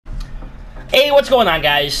Hey, what's going on,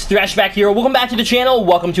 guys? Thrash back here. Welcome back to the channel.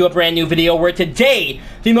 Welcome to a brand new video where today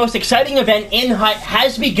the most exciting event in HUT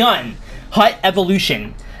has begun, HUT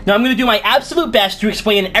Evolution. Now, I'm going to do my absolute best to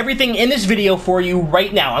explain everything in this video for you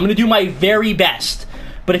right now. I'm going to do my very best.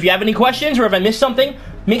 But if you have any questions or if I missed something,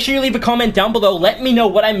 make sure you leave a comment down below. Let me know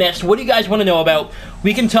what I missed. What do you guys want to know about?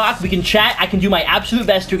 We can talk, we can chat. I can do my absolute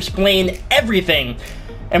best to explain everything.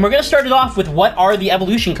 And we're going to start it off with what are the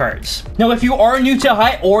evolution cards. Now, if you are new to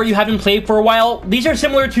HUT or you haven't played for a while, these are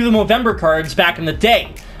similar to the Movember cards back in the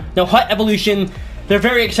day. Now, HUT Evolution, they're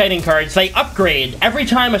very exciting cards. They upgrade every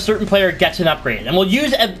time a certain player gets an upgrade. And we'll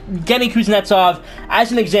use Evgeny Kuznetsov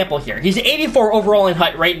as an example here. He's 84 overall in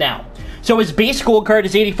HUT right now. So his base gold card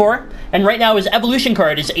is 84, and right now his evolution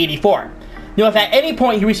card is 84. Now, if at any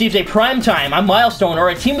point he receives a prime time, a milestone, or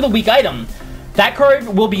a team of the week item, that card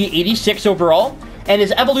will be 86 overall, and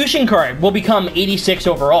his evolution card will become 86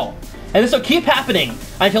 overall. And this will keep happening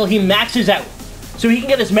until he maxes out. So he can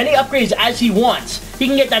get as many upgrades as he wants. He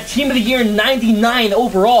can get that Team of the Year 99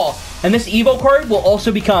 overall, and this Evo card will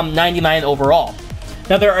also become 99 overall.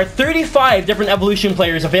 Now, there are 35 different evolution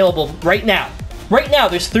players available right now. Right now,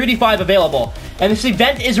 there's 35 available, and this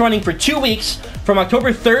event is running for 2 weeks from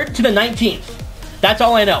October 3rd to the 19th. That's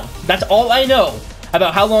all I know. That's all I know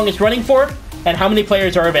about how long it's running for and how many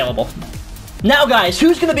players are available. Now, guys,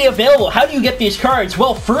 who's going to be available? How do you get these cards?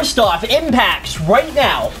 Well, first off, impacts right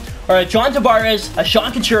now are a John Tavares, a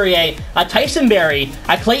Sean Couturier, a Tyson Barrie,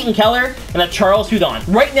 a Clayton Keller, and a Charles Hudon.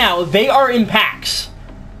 Right now, they are in packs.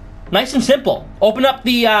 Nice and simple. Open up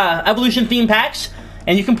the evolution theme packs,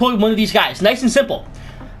 and you can pull one of these guys. Nice and simple.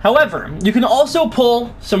 However, you can also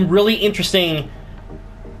pull some really interesting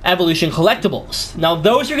evolution collectibles. Now,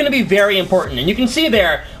 those are going to be very important, and you can see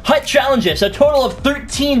there, HUT challenges, a total of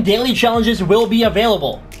 13 daily challenges will be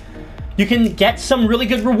available. You can get some really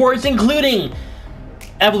good rewards, including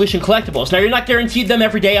evolution collectibles. Now, you're not guaranteed them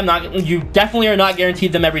every day. You definitely are not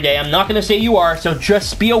guaranteed them every day. I'm not going to say you are, so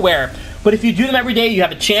just be aware. But if you do them every day, you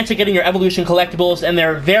have a chance at getting your evolution collectibles, and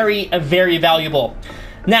they're very, very valuable.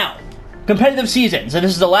 Now, competitive seasons, and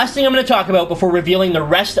this is the last thing I'm going to talk about before revealing the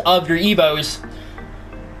rest of your Evos.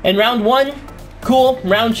 In round 1, cool.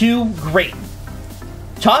 Round 2, great.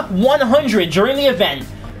 Top 100 during the event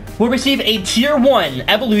will receive a Tier 1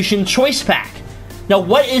 Evolution Choice Pack. Now,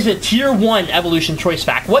 what is a Tier 1 Evolution Choice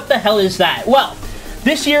Pack? What the hell is that? Well,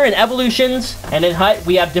 this year in Evolutions and in HUT,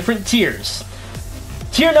 we have different tiers.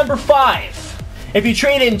 Tier number 5. If you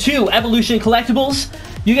trade in 2 Evolution Collectibles,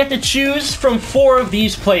 you get to choose from 4 of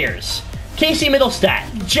these players. Casey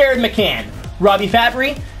Mittelstadt, Jared McCann, Robbie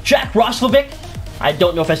Fabry, Jack Roslovic, I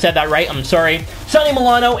don't know if I said that right, I'm sorry, Sonny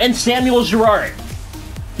Milano, and Samuel Girard.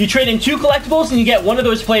 You trade in 2 collectibles and you get one of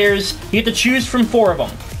those players. You get to choose from 4 of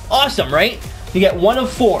them. Awesome, right? You get 1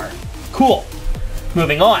 of 4. Cool.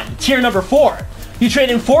 Moving on. Tier number 4. You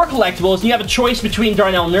trade in 4 collectibles and you have a choice between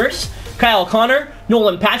Darnell Nurse, Kyle Connor,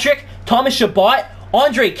 Nolan Patrick, Thomas Chabot,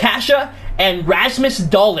 Andre Kasha, and Rasmus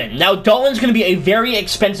Dahlin. Now, Dahlin's going to be a very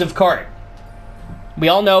expensive card. We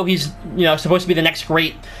all know he's, supposed to be the next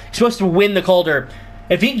great. He's supposed to win the Calder.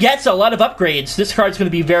 If he gets a lot of upgrades, this card's going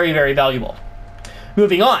to be very, very valuable.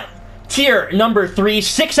 Moving on. Tier number 3,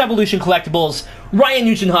 6 evolution collectibles. Ryan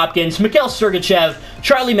Nugent-Hopkins, Mikhail Sergachev,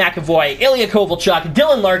 Charlie McAvoy, Ilya Kovalchuk,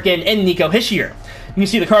 Dylan Larkin, and Nico Hischier. You can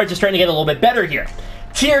see the cards are starting to get a little bit better here.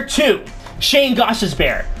 Tier 2, Shane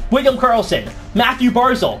Gostisbehere, William Karlsson, Matthew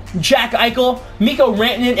Barzal, Jack Eichel, Mikko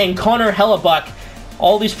Rantanen, and Connor Hellebuck.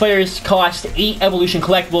 All these players cost 8 evolution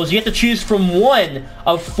collectibles. You have to choose from 1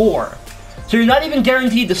 of 4. So you're not even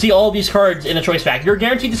guaranteed to see all these cards in a choice pack. You're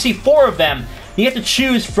guaranteed to see 4 of them. You have to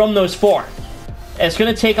choose from those 4. And it's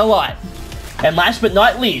going to take a lot. And last but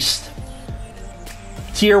not least,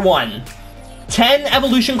 Tier 1. 10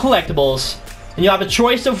 evolution collectibles. And you have a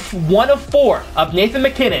choice of 1 of 4 of Nathan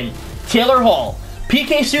MacKinnon, Taylor Hall,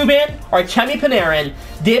 PK Subban, Artemi Panarin,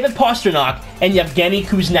 David Pastrnak, and Evgeny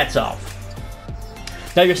Kuznetsov.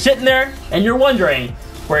 Now, you're sitting there, and you're wondering,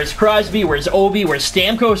 where's Crosby, where's Ovi, where's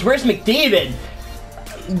Stamkos, where's McDavid?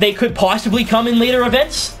 They could possibly come in later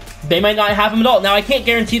events. They might not have them at all. Now, I can't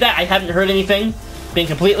guarantee that. I haven't heard anything. Being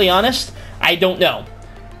completely honest, I don't know.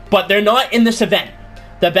 But they're not in this event.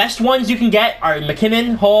 The best ones you can get are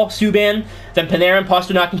McKinnon, Hall, Subban, then Panarin,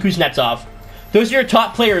 Pastrnak, and Kuznetsov. Those are your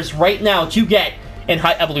top players right now to get in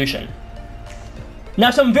HUT Evolution.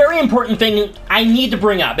 Now, some very important thing I need to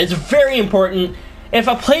bring up. It's very important. If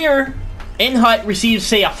a player in HUT receives,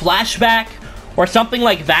 say, a flashback or something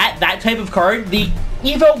like that, that type of card, the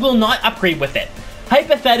Evo will not upgrade with it.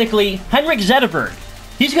 Hypothetically, Henrik Zetterberg,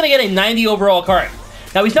 he's going to get a 90 overall card.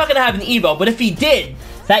 Now, he's not going to have an Evo, but if he did,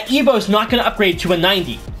 that Evo's not going to upgrade to a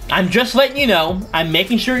 90. I'm just letting you know, I'm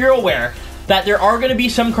making sure you're aware, that there are going to be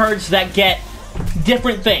some cards that get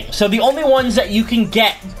different things. So the only ones that you can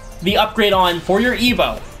get the upgrade on for your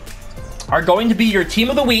Evo are going to be your Team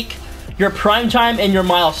of the Week, your Primetime, and your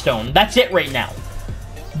Milestone. That's it right now.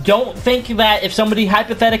 Don't think that if somebody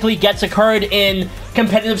hypothetically gets a card in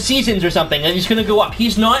competitive seasons or something, that he's going to go up.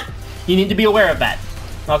 He's not. You need to be aware of that.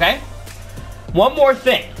 Okay? One more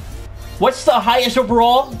thing. What's the highest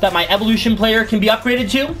overall that my Evolution player can be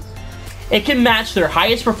upgraded to? It can match their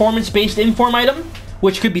highest performance-based inform item,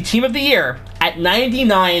 which could be Team of the Year, at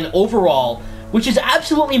 99 overall, which is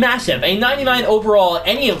absolutely massive. A 99 overall,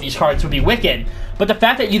 any of these cards would be wicked, but the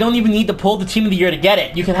fact that you don't even need to pull the Team of the Year to get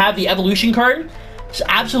it, you can have the Evolution card, is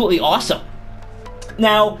absolutely awesome.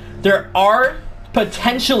 Now, there are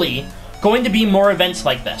potentially going to be more events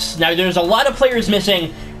like this. Now, there's a lot of players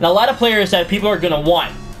missing, and a lot of players that people are going to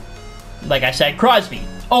want. Like I said, Crosby,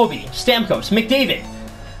 Ovi, Stamkos, McDavid.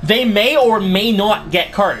 They may or may not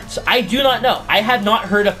get cards. I do not know. I have not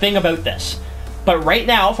heard a thing about this. But right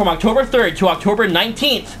now, from October 3rd to October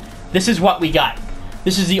 19th, this is what we got.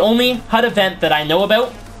 This is the only HUT event that I know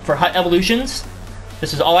about for HUT Evolutions.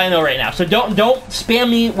 This is all I know right now. So don't spam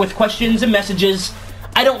me with questions and messages.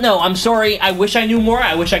 I don't know. I'm sorry. I wish I knew more.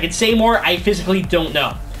 I wish I could say more. I physically don't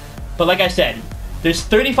know. But like I said, there's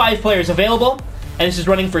 35 players available, and this is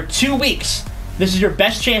running for 2 weeks. This is your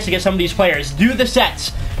best chance to get some of these players. Do the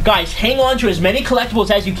sets. Guys, hang on to as many collectibles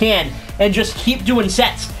as you can, and just keep doing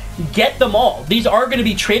sets. Get them all. These are going to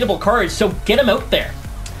be tradable cards, so get them out there.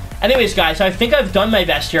 Anyways, guys, I think I've done my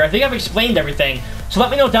best here. I think I've explained everything. So let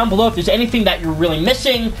me know down below if there's anything that you're really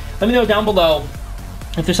missing. Let me know down below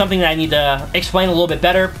if there's something that I need to explain a little bit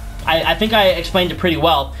better. I think I explained it pretty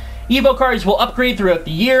well. Evo cards will upgrade throughout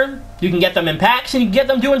the year. You can get them in packs, and you can get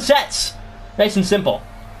them doing sets. Nice and simple.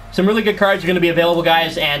 Some really good cards are going to be available,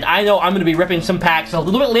 guys, and I know I'm going to be ripping some packs a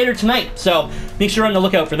little bit later tonight, so make sure you're on the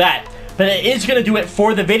lookout for that. But it is going to do it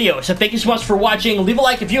for the video, so thank you so much for watching. Leave a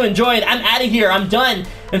like if you enjoyed. I'm out of here. I'm done.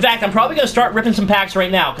 In fact, I'm probably going to start ripping some packs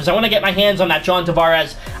right now, because I want to get my hands on that John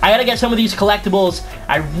Tavares. I got to get some of these collectibles.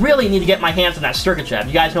 I really need to get my hands on that Sergachev.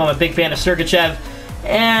 You guys know I'm a big fan of Sergachev,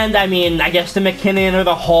 and, I mean, I guess the McKinnon or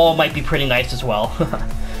the Hall might be pretty nice as well.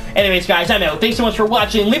 Anyways, guys, I'm out. Thanks so much for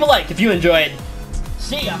watching. Leave a like if you enjoyed.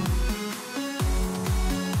 See ya.